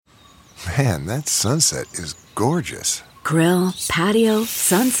Man, that sunset is gorgeous. Grill, patio,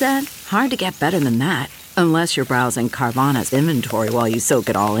 sunset. Hard to get better than that. Unless you're browsing Carvana's inventory while you soak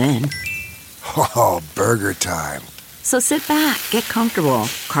it all in. Oh, burger time. So sit back, get comfortable.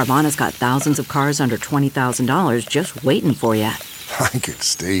 Carvana's got thousands of cars under $20,000 just waiting for you. I could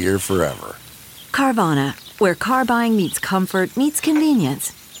stay here forever. Carvana, where car buying meets comfort, meets convenience.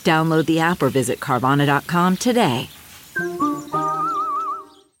 Download the app or visit Carvana.com today.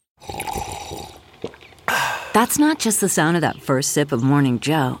 That's not just the sound of that first sip of Morning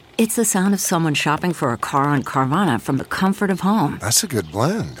Joe. It's the sound of someone shopping for a car on Carvana from the comfort of home. That's a good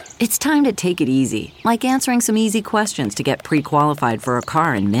blend. It's time to take it easy, like answering some easy questions to get pre-qualified for a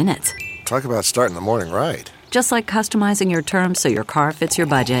car in minutes. Talk about starting the morning right. Just like customizing your terms so your car fits your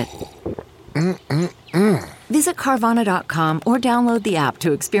budget. Visit Carvana.com or download the app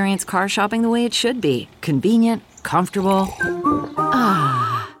to experience car shopping the way it should be. Convenient, comfortable.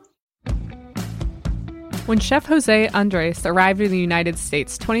 When Chef Jose Andres arrived in the United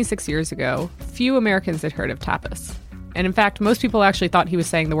States 26 years ago, few Americans had heard of tapas. And in fact, most people actually thought he was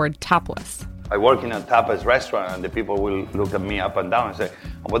saying the word topless. I work in a tapas restaurant and the people will look at me up and down and say,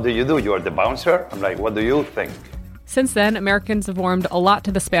 "What do? You are the bouncer?" I'm like, "What do you think?" Since then, Americans have warmed a lot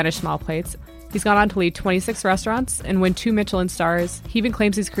to the Spanish small plates. He's gone on to lead 26 restaurants and win 2 Michelin stars. He even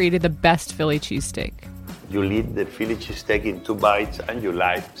claims he's created the best Philly cheesesteak. You lead the Philly cheesesteak in 2 bites and your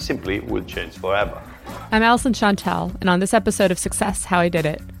life simply will change forever. I'm Allison Chantel, and on this episode of Success, How I Did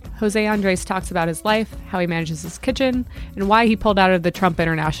It, Jose Andres talks about his life, how he manages his kitchen, and why he pulled out of the Trump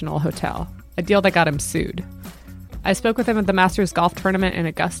International Hotel, a deal that got him sued. I spoke with him at the Masters Golf Tournament in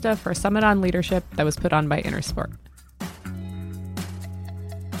Augusta for a summit on leadership that was put on by Intersport.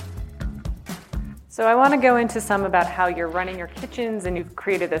 So I want to go into some about how you're running your kitchens and you've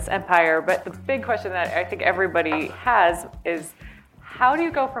created this empire, but the big question that I think everybody has is, how do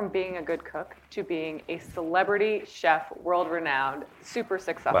you go from being a good cook to being a celebrity chef, world-renowned, super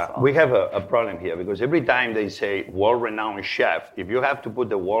successful? Well, we have a problem here because every time they say world-renowned chef, if you have to put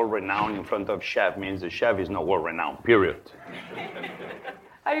the world-renowned in front of chef, means the chef is not world-renowned, period.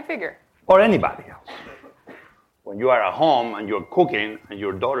 How do you figure? Or anybody else. When you are at home and you're cooking and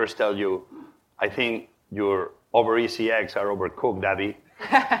your daughters tell you, "I think your over easy eggs are overcooked, Daddy,"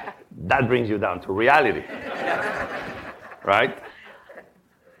 that brings you down to reality, right?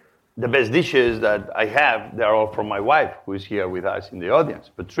 The best dishes that I have, they're all from my wife, who is here with us in the audience,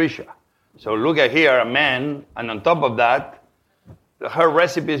 Patricia. So look at here, a man, and on top of that, her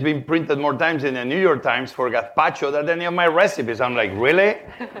recipe has been printed more times in the New York Times for gazpacho than any of my recipes. I'm like, really?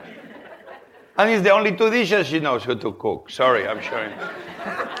 And it's the only 2 dishes she knows how to cook. Sorry, I'm sharing.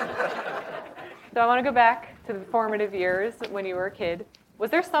 So I want to go back to the formative years when you were a kid.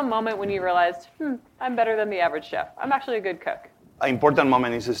 Was there some moment when you realized, I'm better than the average chef? I'm actually a good cook. An important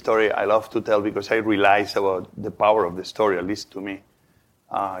moment is a story I love to tell because I realized about the power of the story, at least to me,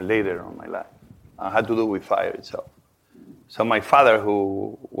 later on in my life. It had to do with fire itself. So my father,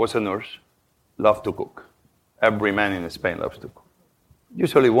 who was a nurse, loved to cook. Every man in Spain loves to cook.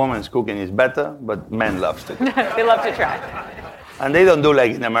 Usually women's cooking is better, but men love to cook. They love to try. And they don't do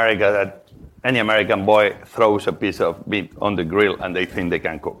like in America that any American boy throws a piece of meat on the grill and they think they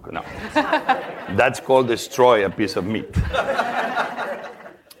can cook. No. That's called destroy a piece of meat.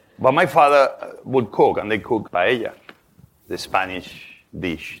 But my father would cook, and they cook paella, the Spanish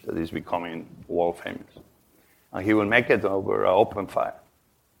dish that is becoming world famous. And he would make it over an open fire.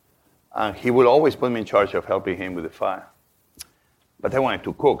 And he would always put me in charge of helping him with the fire. But I wanted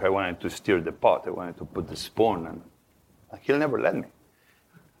to cook. I wanted to stir the pot. I wanted to put the spoon. And he'll never let me.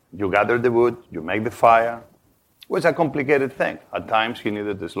 You gather the wood, you make the fire. It was a complicated thing. At times he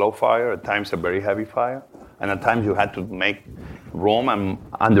needed a slow fire, at times a very heavy fire, and at times you had to make room and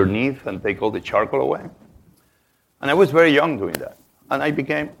underneath and take all the charcoal away. And I was very young doing that, and I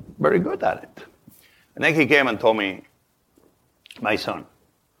became very good at it. And then he came and told me, "My son,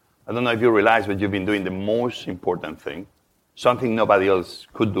 I don't know if you realize, but you've been doing the most important thing, something nobody else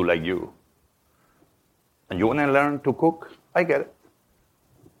could do like you. And you want to learn to cook? I get it.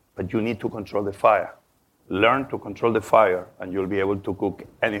 But you need to control the fire. Learn to control the fire, and you'll be able to cook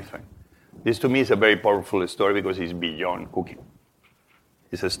anything." This, to me, is a very powerful story because it's beyond cooking.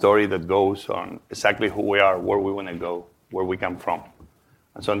 It's a story that goes on exactly who we are, where we want to go, where we come from.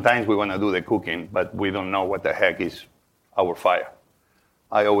 And sometimes we want to do the cooking, but we don't know what the heck is our fire.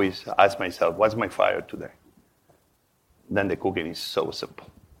 I always ask myself, what's my fire today? Then the cooking is so simple.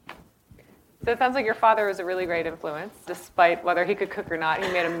 So it sounds like your father was a really great influence, despite whether he could cook or not.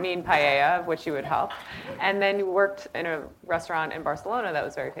 He made a mean paella, of which you would help. And then you worked in a restaurant in Barcelona that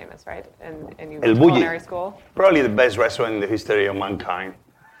was very famous, right? And you went to culinary school. Probably the best restaurant in the history of mankind.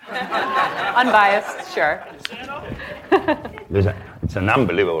 Unbiased, sure. It's an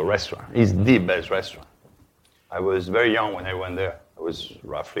unbelievable restaurant. It's the best restaurant. I was very young when I went there. I was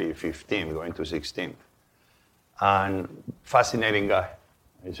roughly 15, going to 16. And fascinating guy.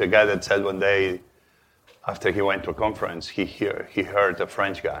 He's a guy that said one day, after he went to a conference, he heard a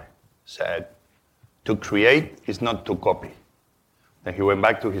French guy said, to create is not to copy. Then he went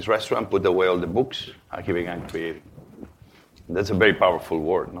back to his restaurant, put away all the books, and he began creating. That's a very powerful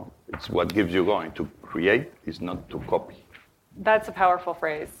word, no? It's what gives you going. To create is not to copy. That's a powerful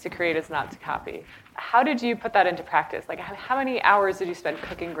phrase. To create is not to copy. How did you put that into practice? Like, how many hours did you spend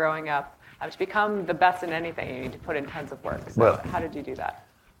cooking growing up? To become the best in anything, you need to put in tons of work. So how did you do that?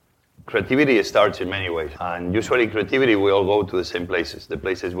 Creativity starts in many ways. And usually creativity, we all go to the same places, the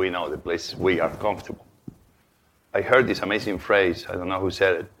places we know, the places we are comfortable. I heard this amazing phrase, I don't know who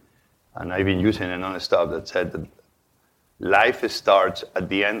said it, and I've been using it non-stop, that said that life starts at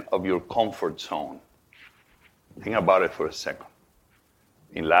the end of your comfort zone. Think about it for a second.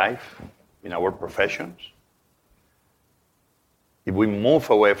 In life, in our professions, if we move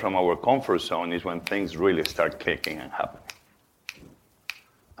away from our comfort zone is when things really start clicking and happening.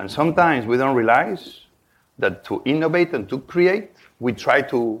 And sometimes we don't realize that to innovate and to create, we try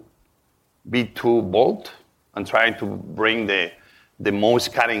to be too bold and try to bring the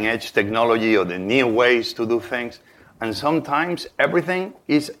most cutting edge technology or the new ways to do things. And sometimes everything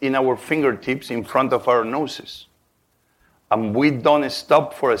is in our fingertips in front of our noses. And we don't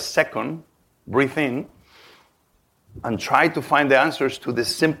stop for a second, breathe in, and try to find the answers to the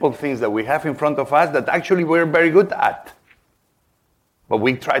simple things that we have in front of us that actually we're very good at. But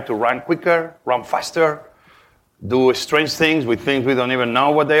we try to run quicker, run faster, do strange things with things we don't even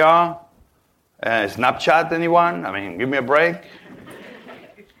know what they are. Snapchat, anyone? I mean, give me a break.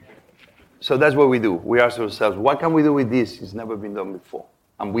 So that's what we do. We ask ourselves, what can we do with this? It's never been done before.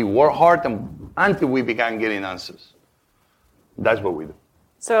 And we work hard until we began getting answers. That's what we do.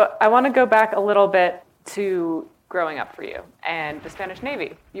 So I want to go back a little bit to growing up for you and the Spanish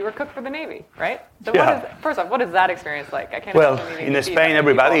Navy. You were a cook for the Navy, right? So first off, what is that experience like? I can't imagine in Spain,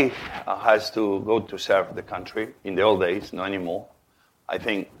 everybody has to go to serve the country. In the old days, not anymore. I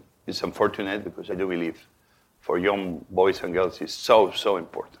think it's unfortunate because I do believe for young boys and girls it's so, so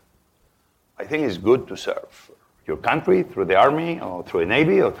important. I think it's good to serve your country through the army or through the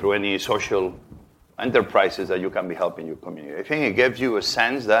Navy or through any social enterprises that you can be helping your community. I think it gives you a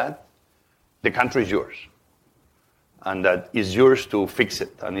sense that the country is yours and that it's yours to fix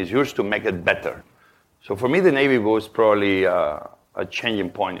it and it's yours to make it better. So for me, the Navy was probably a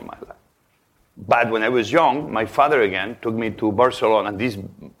changing point in my life. But when I was young, my father again took me to Barcelona and this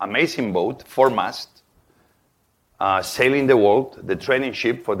amazing boat, 4-mast, sailing the world, the training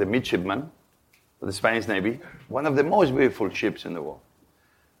ship for the midshipmen of the Spanish Navy, one of the most beautiful ships in the world.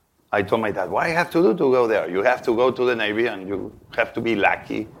 I told my dad, what I have to do to go there? You have to go to the Navy and you have to be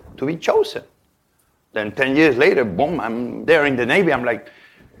lucky to be chosen. Then 10 years later, boom, I'm there in the Navy. I'm like,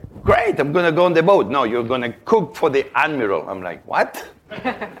 great, I'm going to go on the boat. No, you're going to cook for the admiral. I'm like, what?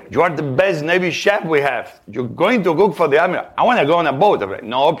 You are the best Navy chef we have. You're going to cook for the admiral. I want to go on a boat. I'm like,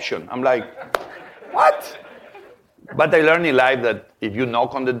 no option. I'm like, what? But I learned in life that if you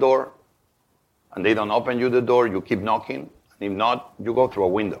knock on the door and they don't open you the door, you keep knocking. And if not, you go through a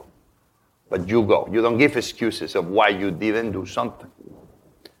window. But you go. You don't give excuses of why you didn't do something.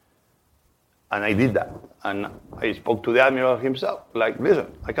 And I did that. And I spoke to the admiral himself. Like, listen,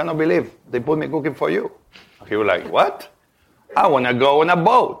 I cannot believe they put me cooking for you. He was like, what? I want to go on a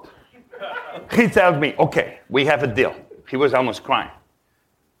boat. He tells me, okay, we have a deal. He was almost crying.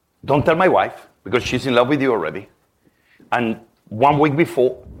 Don't tell my wife, because she's in love with you already. And 1 week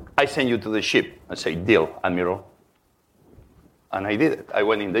before, I send you to the ship. I say, deal, admiral. And I did it. I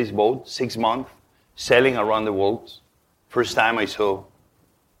went in this boat, 6 months, sailing around the world. First time I saw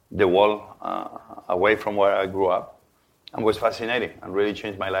the world away from where I grew up. And it was fascinating and really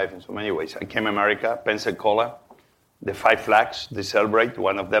changed my life in so many ways. I came to America, Pensacola, the 5 flags, they celebrate.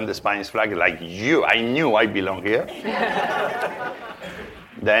 One of them, the Spanish flag, like you. I knew I belong here.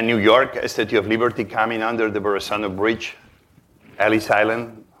 Then New York, Statue of Liberty coming under the Verrazano Bridge, Ellis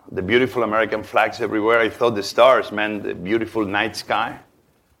Island, the beautiful American flags everywhere. I thought the stars meant the beautiful night sky,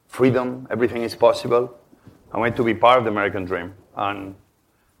 freedom, everything is possible. I went to be part of the American dream. And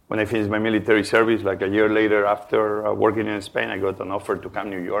when I finished my military service, like a year later after working in Spain, I got an offer to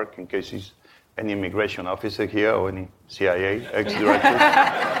come to New York in case he's any immigration officer here or any CIA ex-director.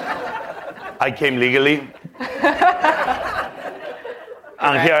 I came legally.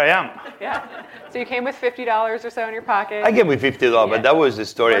 And here I am. Yeah. So you came with $50 or so in your pocket? I came with $50, but that was the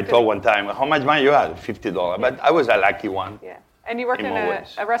story I told one time. How much money you had? $50. But I was a lucky one. Yeah. And you worked in more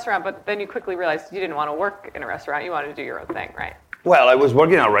ways. a restaurant, but then you quickly realized you didn't want to work in a restaurant. You wanted to do your own thing, right? Well, I was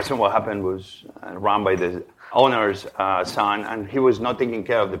working in a restaurant. What happened was run by the owner's son, and he was not taking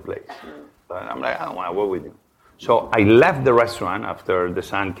care of the place. And I'm like, I don't want to work with you. So I left the restaurant after the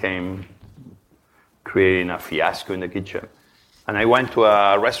son came, creating a fiasco in the kitchen. And I went to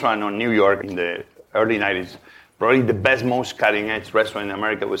a restaurant in New York in the early 90s. Probably the best, most cutting-edge restaurant in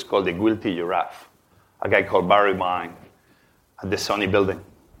America was called the Guilty Giraffe. A guy called Barry Vine at the Sony building.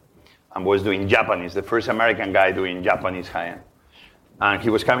 And was doing Japanese, the first American guy doing Japanese high-end. And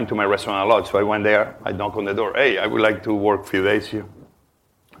he was coming to my restaurant a lot, so I went there, I knocked on the door, hey, I would like to work a few days here.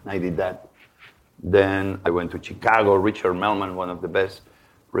 And I did that. Then I went to Chicago, Richard Melman, one of the best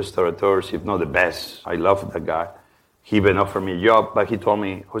restaurateurs, if not the best. I love that guy. He even offered me a job, but he told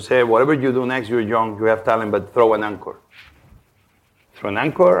me, Jose, whatever you do next, you're young, you have talent, but throw an anchor. Throw an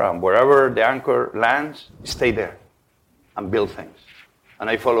anchor, and wherever the anchor lands, stay there and build things. And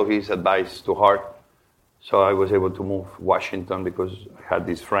I followed his advice to heart. So I was able to move to Washington because I had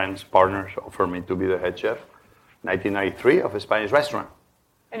these friends, partners, offer me to be the head chef. 1993 of a Spanish restaurant.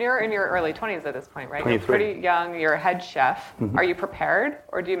 And you're in your early 20s at this point, right? 23. You're pretty young, you're a head chef. Mm-hmm. Are you prepared,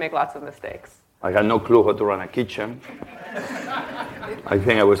 or do you make lots of mistakes? I had no clue how to run a kitchen. I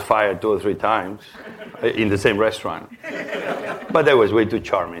think I was fired 2 or 3 times in the same restaurant. But I was way too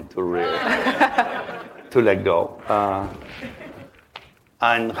charming to really to let go.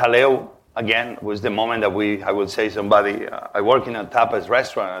 And Jaleo, again, was the moment that I would say somebody, I work in a tapas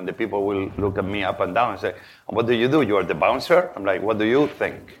restaurant, and the people will look at me up and down and say, what do? You are the bouncer? I'm like, what do you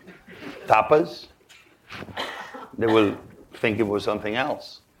think? Tapas? They will think it was something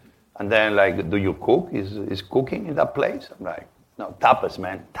else. And then, like, do you cook? Is cooking in that place? I'm like, no, tapas,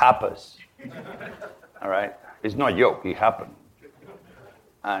 man, tapas. All right? It's not a joke, it happened.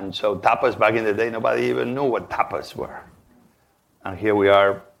 And so tapas back in the day, nobody even knew what tapas were. And here we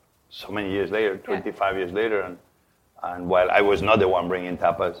are, so many years later, 25 years later, and while I was not the one bringing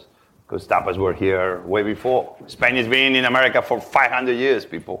tapas, because tapas were here way before. Spain has been in America for 500 years,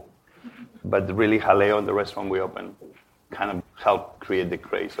 people. But really, Jaleo and the restaurant we opened kind of helped create the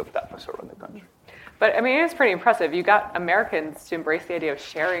craze of tapas around the country. But, I mean, it's pretty impressive. You got Americans to embrace the idea of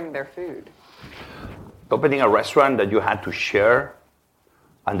sharing their food. Opening a restaurant that you had to share,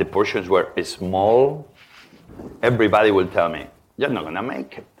 and the portions were small, everybody will tell me, you're not going to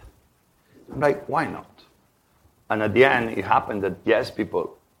make it. I'm like, why not? And at the end, it happened that, yes,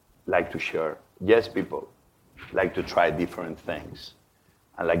 people like to share. Yes, people like to try different things.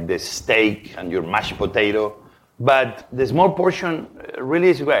 And like the steak and your mashed potato. But the small portion really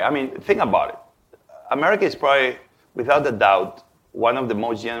is great. I mean, think about it. America is probably, without a doubt, one of the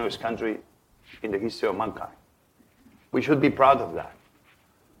most generous countries in the history of mankind. We should be proud of that.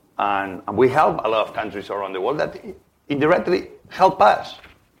 And we help a lot of countries around the world that indirectly help us.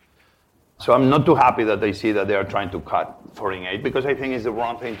 So I'm not too happy that they see that they are trying to cut foreign aid, because I think it's the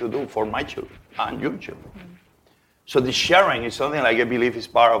wrong thing to do for my children and your children. So the sharing is something like I believe is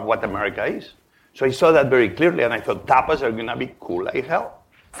part of what America is. So I saw that very clearly, and I thought tapas are going to be cool like hell.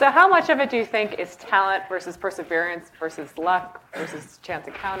 So how much of it do you think is talent versus perseverance versus luck versus chance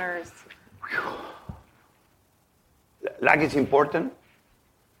encounters? Luck is important,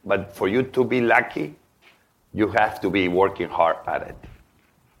 but for you to be lucky, you have to be working hard at it.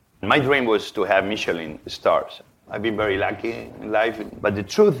 My dream was to have Michelin stars. I've been very lucky in life, but the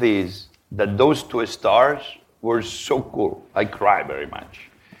truth is that those 2 stars were so cool. I cried very much.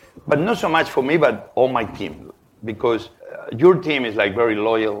 But not so much for me, but all my team. Because your team is like very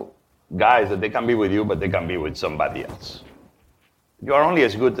loyal guys that they can be with you, but they can be with somebody else. You are only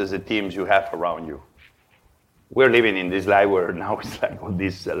as good as the teams you have around you. We're living in this life where now it's like all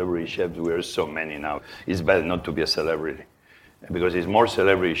these celebrity chefs. We are so many now. It's better not to be a celebrity, because it's more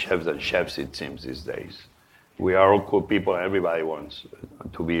celebrity chefs than chefs, it seems, these days. We are all cool people, and everybody wants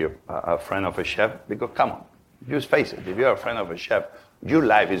to be a friend of a chef. Because, come on, just face it, if you're a friend of a chef, your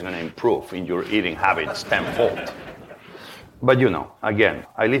life is going to improve in your eating habits tenfold. But again,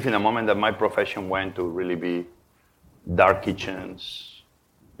 I live in a moment that my profession went to really be dark kitchens,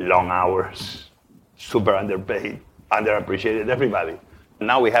 long hours, super underpaid, underappreciated, everybody.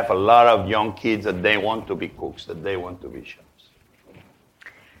 Now we have a lot of young kids that they want to be cooks, that they want to be chefs.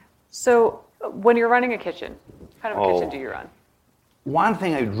 So when you're running a kitchen, what kind of a kitchen do you run? One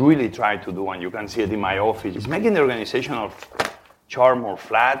thing I really try to do, and you can see it in my office, is making the organizational chart more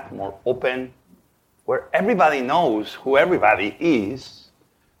flat, more open, where everybody knows who everybody is,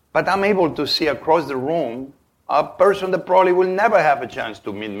 but I'm able to see across the room a person that probably will never have a chance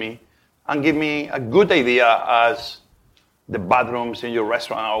to meet me and give me a good idea as the bathrooms in your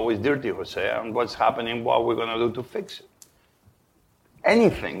restaurant are always dirty, Jose, and what's happening, what we're going to do to fix it.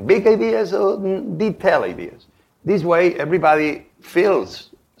 anything, big ideas or detail ideas. This way, everybody feels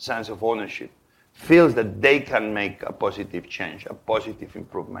sense of ownership, feels that they can make a positive change, a positive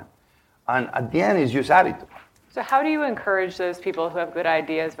improvement. And at the end, it's just attitude. So how do you encourage those people who have good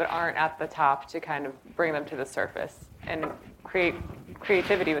ideas but aren't at the top to kind of bring them to the surface and create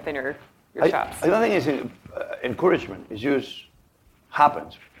creativity within your shops? I don't think it's encouragement. It just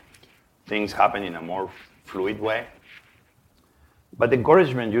happens. Things happen in a more fluid way. But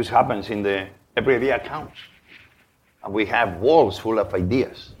encouragement just happens in every idea counts. And we have walls full of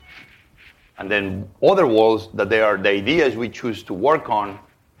ideas. And then other walls that they are the ideas we choose to work on.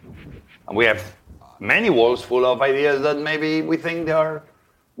 And we have many walls full of ideas that maybe we think they are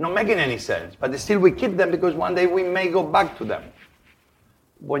not making any sense. But still we keep them because one day we may go back to them.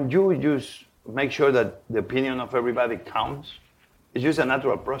 When you just make sure that the opinion of everybody counts, it's just a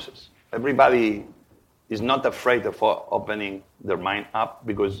natural process. Everybody is not afraid of opening their mind up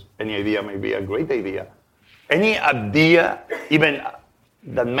because any idea may be a great idea. Any idea, even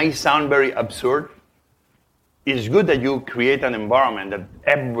that may sound very absurd, it's good that you create an environment that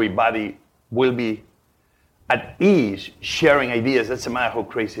everybody will be at ease sharing ideas. Doesn't matter how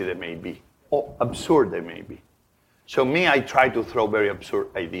crazy they may be or absurd they may be. So I try to throw very absurd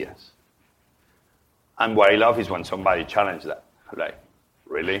ideas. And what I love is when somebody challenges that. Like,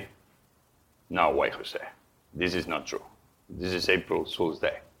 really? No way, Jose. This is not true. This is April Fool's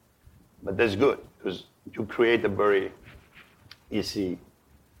Day. But that's good, because you create a very easy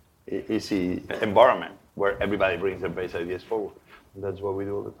environment where everybody brings their best ideas forward. And that's what we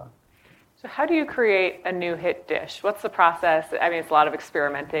do all the time. So how do you create a new hit dish? What's the process? I mean, it's a lot of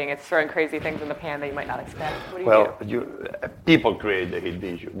experimenting. It's throwing crazy things in the pan that you might not expect. What do you do? People create the hit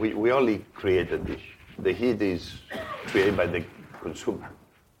dish. We only create the dish. The hit is created by the consumer.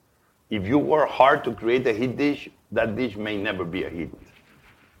 If you work hard to create a hit dish, that dish may never be a hit.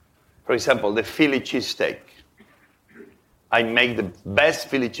 For example, the Philly cheesesteak. I make the best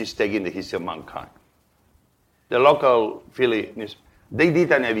Philly cheesesteak in the history of mankind. The local Philly news, they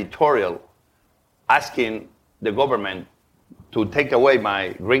did an editorial asking the government to take away my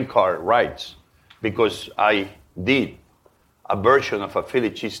green card rights because I did a version of a Philly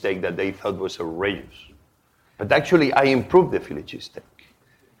cheesesteak that they thought was outrageous. But actually, I improved the Philly cheesesteak.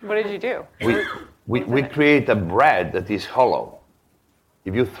 What did you do? We create a bread that is hollow.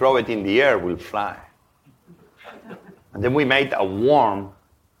 If you throw it in the air, it will fly. And then we made a warm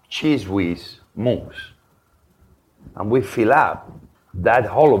cheese whiz mousse. And we fill up that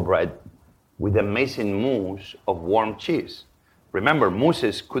hollow bread with amazing mousse of warm cheese. Remember,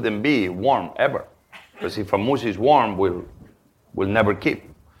 mousses couldn't be warm ever. Because if a mousse is warm, will never keep.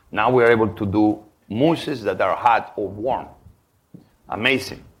 Now we're able to do mousses that are hot or warm.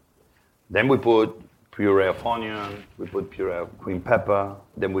 Amazing. Then we put puree of onion, we put puree of green pepper,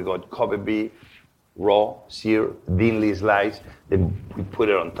 then we got Kobe beef, raw, seared, thinly sliced, then we put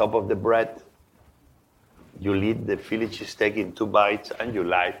it on top of the bread. You eat the Philly cheesesteak in 2 bites, and your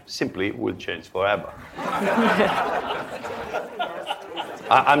life simply will change forever.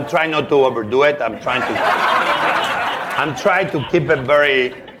 I'm trying not to overdo it. I'm trying to keep it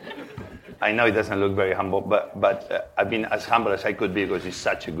very. I know it doesn't look very humble, but I've been as humble as I could be because it's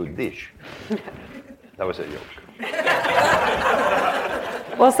such a good dish. That was a joke.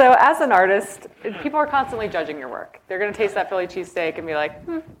 Well, so as an artist, people are constantly judging your work. They're going to taste that Philly cheesesteak and be like,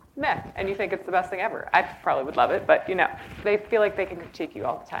 meh, and you think it's the best thing ever. I probably would love it, but they feel like they can critique you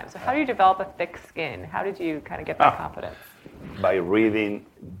all the time. So how do you develop a thick skin? How did you kind of get that confidence? By reading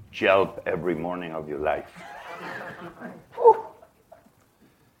Yelp every morning of your life.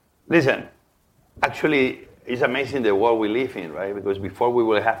 Listen, actually, it's amazing the world we live in, right? Because before we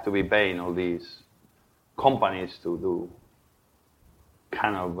will have to be paying all these companies to do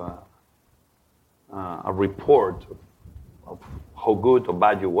kind of a report of how good or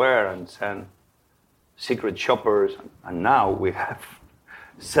bad you were and send secret shoppers. And now we have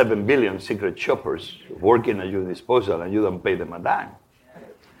 7 billion secret shoppers working at your disposal and you don't pay them a dime.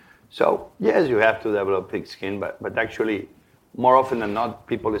 So yes, you have to develop thick skin, but actually, more often than not,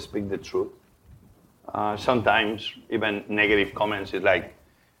 people speak the truth. Sometimes even negative comments is like,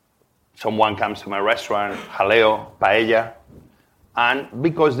 someone comes to my restaurant, jaleo, paella, and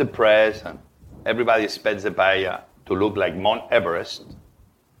because the press and everybody expects the paella to look like Mount Everest,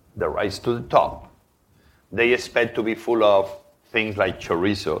 the rise to the top, they expect to be full of things like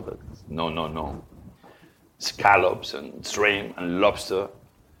chorizo, that's no, scallops and shrimp and lobster,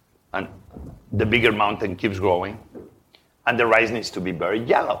 and the bigger mountain keeps growing, and the rice needs to be very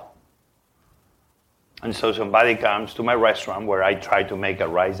yellow. And so somebody comes to my restaurant where I try to make a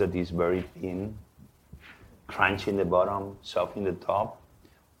rice that is very thin, crunchy in the bottom, soft in the top,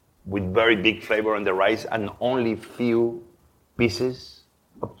 with very big flavor on the rice, and only few pieces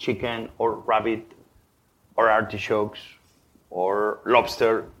of chicken or rabbit or artichokes or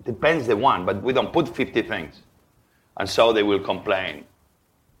lobster, depends the one, but we don't put 50 things. And so they will complain,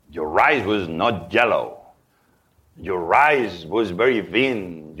 your rice was not yellow, your rice was very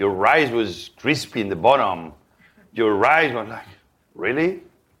thin, your rice was crispy in the bottom, your rice was like, really?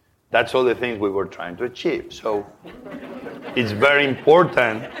 That's all the things we were trying to achieve. So it's very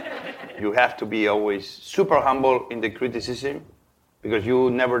important. You have to be always super humble in the criticism, because you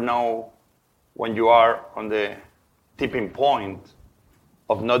never know when you are on the tipping point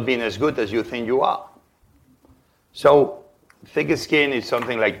of not being as good as you think you are. So thick skin is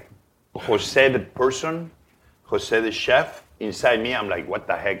something like Jose the person, Jose the chef. Inside me, I'm like, what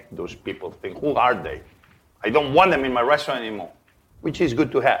the heck those people think? Who are they? I don't want them in my restaurant anymore, which is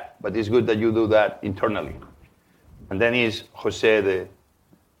good to have, but it's good that you do that internally. And then is Jose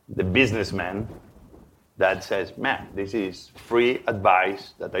the businessman that says, man, this is free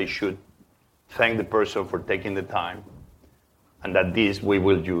advice that I should thank the person for taking the time, and that this we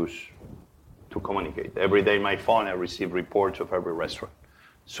will use to communicate. Every day on my phone, I receive reports of every restaurant.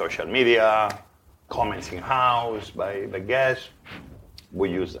 Social media, comments in house by the guests. We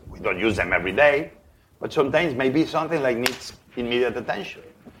use them. We don't use them every day, but sometimes maybe something like needs immediate attention.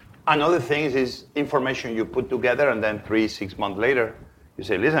 Another thing is information you put together, and then 3-6 months later, you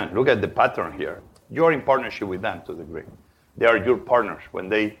say, listen, look at the pattern here. You're in partnership with them to a degree. They are your partners. When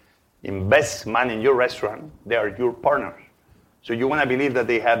they invest money in your restaurant, they are your partners. So you want to believe that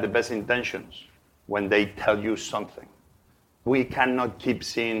they have the best intentions when they tell you something. We cannot keep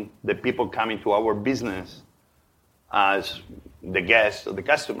seeing the people coming to our business as the guests or the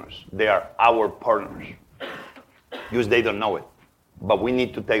customers. They are our partners. Because they don't know it. But we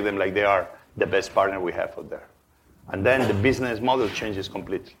need to take them like they are the best partner we have out there. And then the business model changes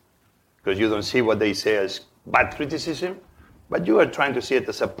completely. Because you don't see what they say as bad criticism, but you are trying to see it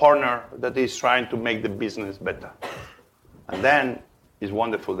as a partner that is trying to make the business better. And then it's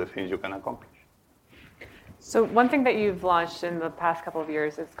wonderful the things you can accomplish. So one thing that you've launched in the past couple of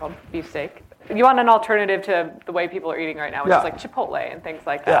years is called beefsteak. You want an alternative to the way people are eating right now, which is like Chipotle and things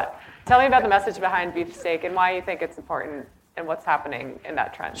like that. Yeah. Tell me about the message behind beefsteak and why you think it's important and what's happening in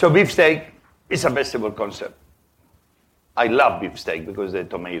that trend. So beefsteak is a vegetable concept. I love beefsteak because the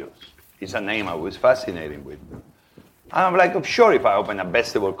tomatoes. It's a name I was fascinated with. I'm like, sure, if I open a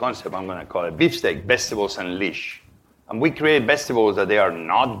vegetable concept, I'm going to call it beefsteak, vegetables unleashed. And we create vegetables that they are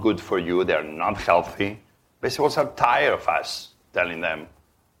not good for you, they are not healthy. Vegetables are tired of us telling them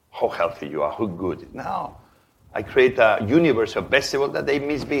how healthy you are, how good. No, I create a universe of vegetables that they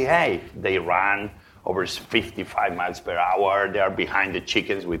misbehave. They run over 55 miles per hour. They are behind the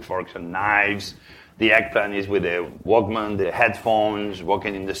chickens with forks and knives. The eggplant is with the Walkman, the headphones,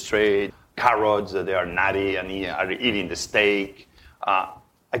 walking in the street. Carrots, they are nutty and are eating the steak.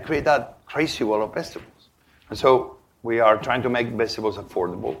 I create that crazy wall of vegetables. And so we are trying to make vegetables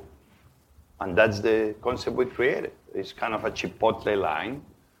affordable. And that's the concept we created. It's kind of a Chipotle line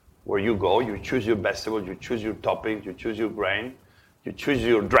where you go, you choose your vegetables, you choose your toppings, you choose your grain, you choose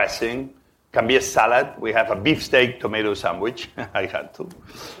your dressing. Can be a salad. We have a beefsteak tomato sandwich. I had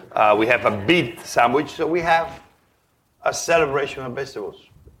to. We have a beet sandwich. So we have a celebration of vegetables.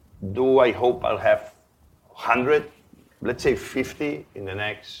 Do I hope I'll have 100, let's say 50 in the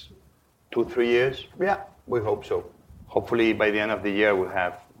next 2-3 years? Yeah, we hope so. Hopefully by the end of the year we'll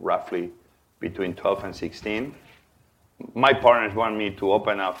have roughly between 12 and 16. My partners want me to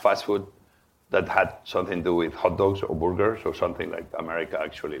open a fast food that had something to do with hot dogs or burgers or something like America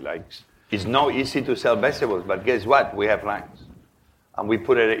actually likes. It's not easy to sell vegetables, but guess what? We have lines. And we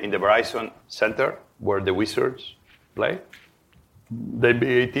put it in the Verizon Center where the Wizards play. The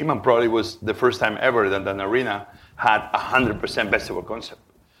NBA team, and probably was the first time ever that an arena had 100% vegetable concept.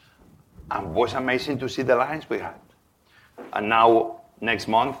 And it was amazing to see the lines we had. And now, next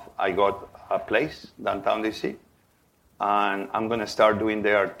month, I got a place downtown DC, and I'm going to start doing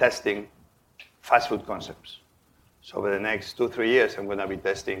their testing fast food concepts. So over the next 2-3 years, I'm going to be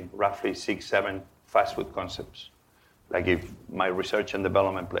testing roughly 6-7 fast food concepts, like if my research and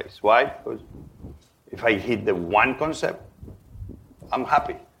development place. Why? Because if I hit the one concept, I'm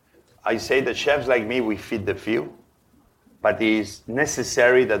happy. I say that chefs like me, we feed the few, but it's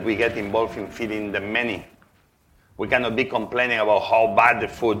necessary that we get involved in feeding the many. We cannot be complaining about how bad the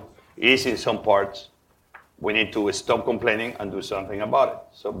food is in some parts. We need to stop complaining and do something about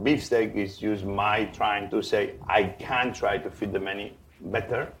it. So beefsteak is just my trying to say, I can try to feed the many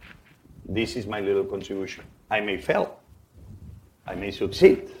better. This is my little contribution. I may fail. I may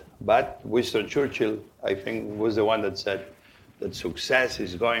succeed. But Winston Churchill, I think, was the one that said that success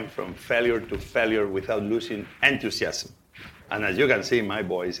is going from failure to failure without losing enthusiasm. And as you can see, my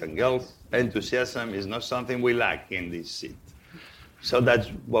boys and girls, enthusiasm is not something we lack in this seat. So that's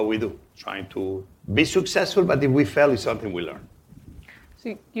what we do, trying to be successful, but if we fail, it's something we learn.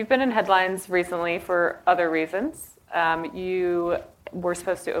 So you've been in headlines recently for other reasons. You were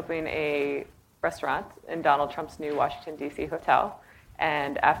supposed to open a restaurant in Donald Trump's new Washington, D.C. hotel.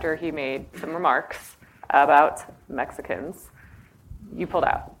 And after he made some remarks about Mexicans, you pulled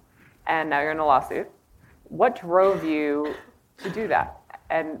out. And now you're in a lawsuit. What drove you to do that?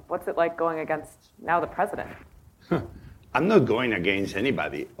 And what's it like going against now the president? I'm not going against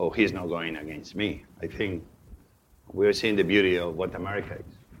anybody, or he's not going against me. I think we're seeing the beauty of what America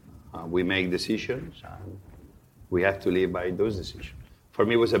is. We make decisions, and we have to live by those decisions. For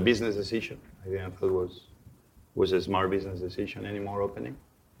me, it was a business decision. I didn't thought it was a smart business decision anymore opening.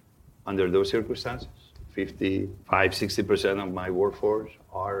 Under those circumstances, 55-60% of my workforce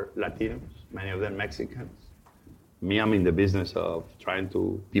are Latinos, many of them Mexicans. Me, I'm in the business of trying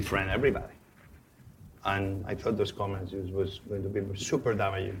to befriend everybody. And I thought those comments was going to be super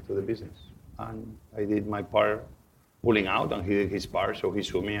damaging to the business. And I did my part pulling out, and he did his part, so he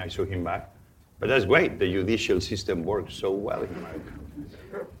sued me, I sued him back. But that's great, the judicial system works so well in America.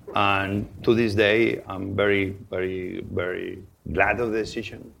 And to this day, I'm very, very, very glad of the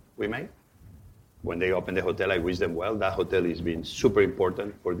decision we made. When they opened the hotel, I wish them well. That hotel has been super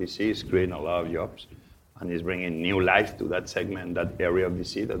important for DC. It's creating a lot of jobs, and it's bringing new life to that segment, that area of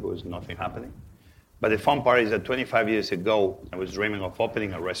DC that was nothing happening. But the fun part is that 25 years ago, I was dreaming of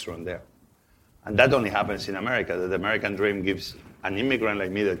opening a restaurant there. And that only happens in America. The American dream gives an immigrant like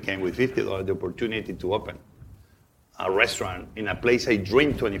me that came with $50 the opportunity to open a restaurant in a place I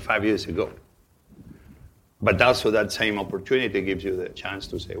dreamed 25 years ago. But also that same opportunity gives you the chance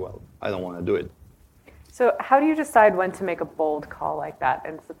to say, well, I don't want to do it. So how do you decide when to make a bold call like that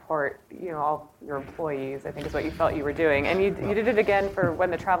and support, all your employees, I think is what you felt you were doing. And you did it again for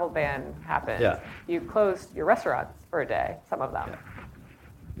when the travel ban happened. Yeah. You closed your restaurants for a day, some of them. Yeah.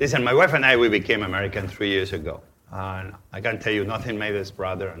 Listen, my wife and I, we became American 3 years ago. And I can tell you, nothing made us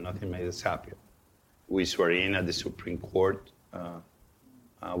prouder and nothing made us happier. We swore in at the Supreme Court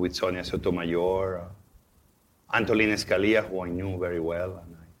with Sonia Sotomayor, Antolin Scalia, who I knew very well.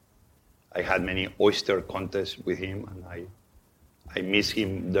 And I had many oyster contests with him, and I miss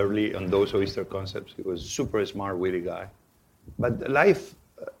him dearly on those oyster concepts. He was a super smart, witty guy. But life,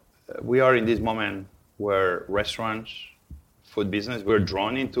 we are in this moment where restaurants, food business, we're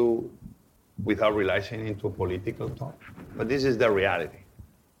drawn into, without realizing, into a political talk. But this is the reality.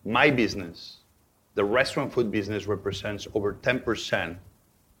 My business, the restaurant food business, represents over 10%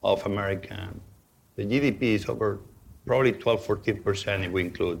 of American. The GDP is over probably 12, 14% if we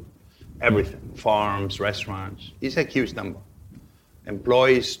include everything, farms, restaurants. It's a huge number.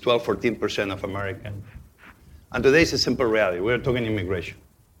 Employs 12, 14% of American. And today it's a simple reality. We're talking immigration.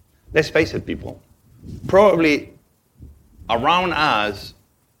 Let's face it, people. Probably around us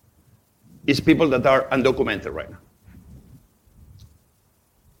is people that are undocumented right now.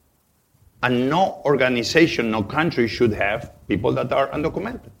 And no organization, no country should have people that are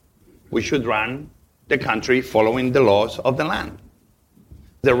undocumented. We should run the country following the laws of the land.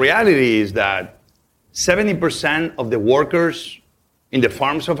 The reality is that 70% of the workers in the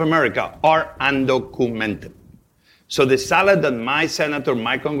farms of America are undocumented. So the salad that my senator,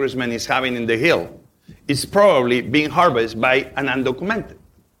 my congressman is having in the Hill is probably being harvested by an undocumented.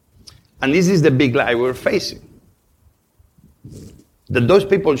 And this is the big lie we're facing. That those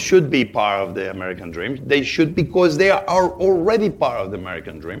people should be part of the American dream. They should, because they are already part of the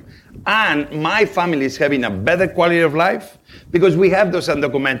American dream. And my family is having a better quality of life because we have those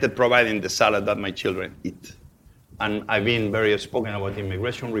undocumented providing the salad that my children eat. And I've been very outspoken about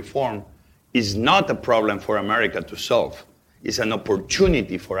immigration reform is not a problem for America to solve. It's an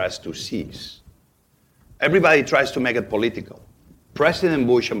opportunity for us to seize. Everybody tries to make it political. President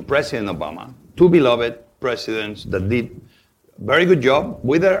Bush and President Obama, two beloved presidents that did a very good job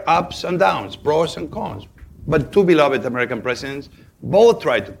with their ups and downs, pros and cons. But two beloved American presidents both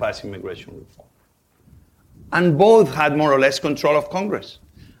tried to pass immigration reform. And both had more or less control of Congress.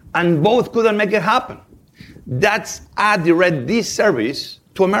 And both couldn't make it happen. That's a direct disservice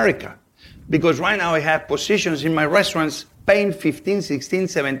to America. Because right now I have positions in my restaurants paying $15, $16,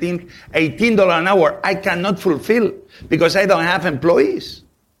 $17, $18 an hour. I cannot fulfill because I don't have employees.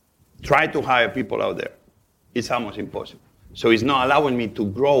 Try to hire people out there. It's almost impossible. So it's not allowing me to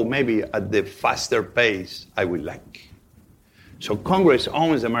grow maybe at the faster pace I would like. So Congress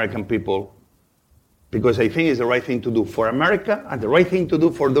owns the American people because I think it's the right thing to do for America and the right thing to do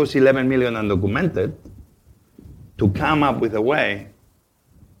for those 11 million undocumented, to come up with a way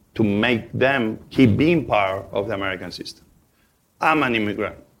to make them keep being part of the American system. I'm an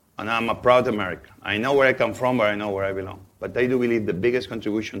immigrant, and I'm a proud American. I know where I come from, but I know where I belong. But I do believe the biggest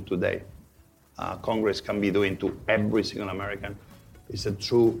contribution today Congress can be doing to every single American is a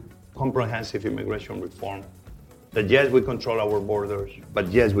true comprehensive immigration reform. That yes, we control our borders, but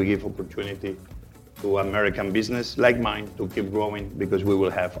yes, we give opportunity to American business like mine to keep growing because we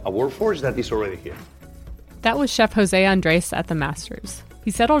will have a workforce that is already here. That was Chef Jose Andres at the Masters. He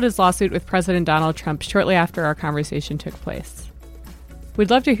settled his lawsuit with President Donald Trump shortly after our conversation took place.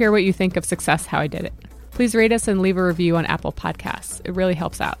 We'd love to hear what you think of Success How I Did It. Please rate us and leave a review on Apple Podcasts. It really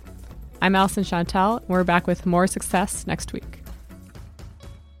helps out. I'm Allison Chantel, and we're back with more Success next week.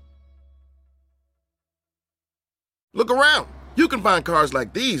 Look around. You can find cars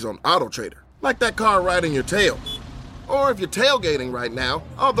like these on AutoTrader, like that car riding your tail. Or if you're tailgating right now,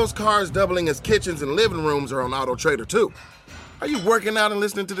 all those cars doubling as kitchens and living rooms are on AutoTrader too. Are you working out and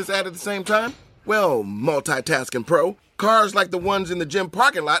listening to this ad at the same time? Well, multitasking pro, cars like the ones in the gym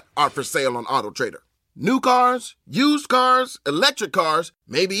parking lot are for sale on AutoTrader. New cars, used cars, electric cars,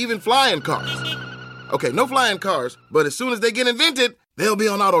 maybe even flying cars. Okay, no flying cars, but as soon as they get invented, they'll be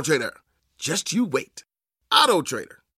on AutoTrader. Just you wait. AutoTrader.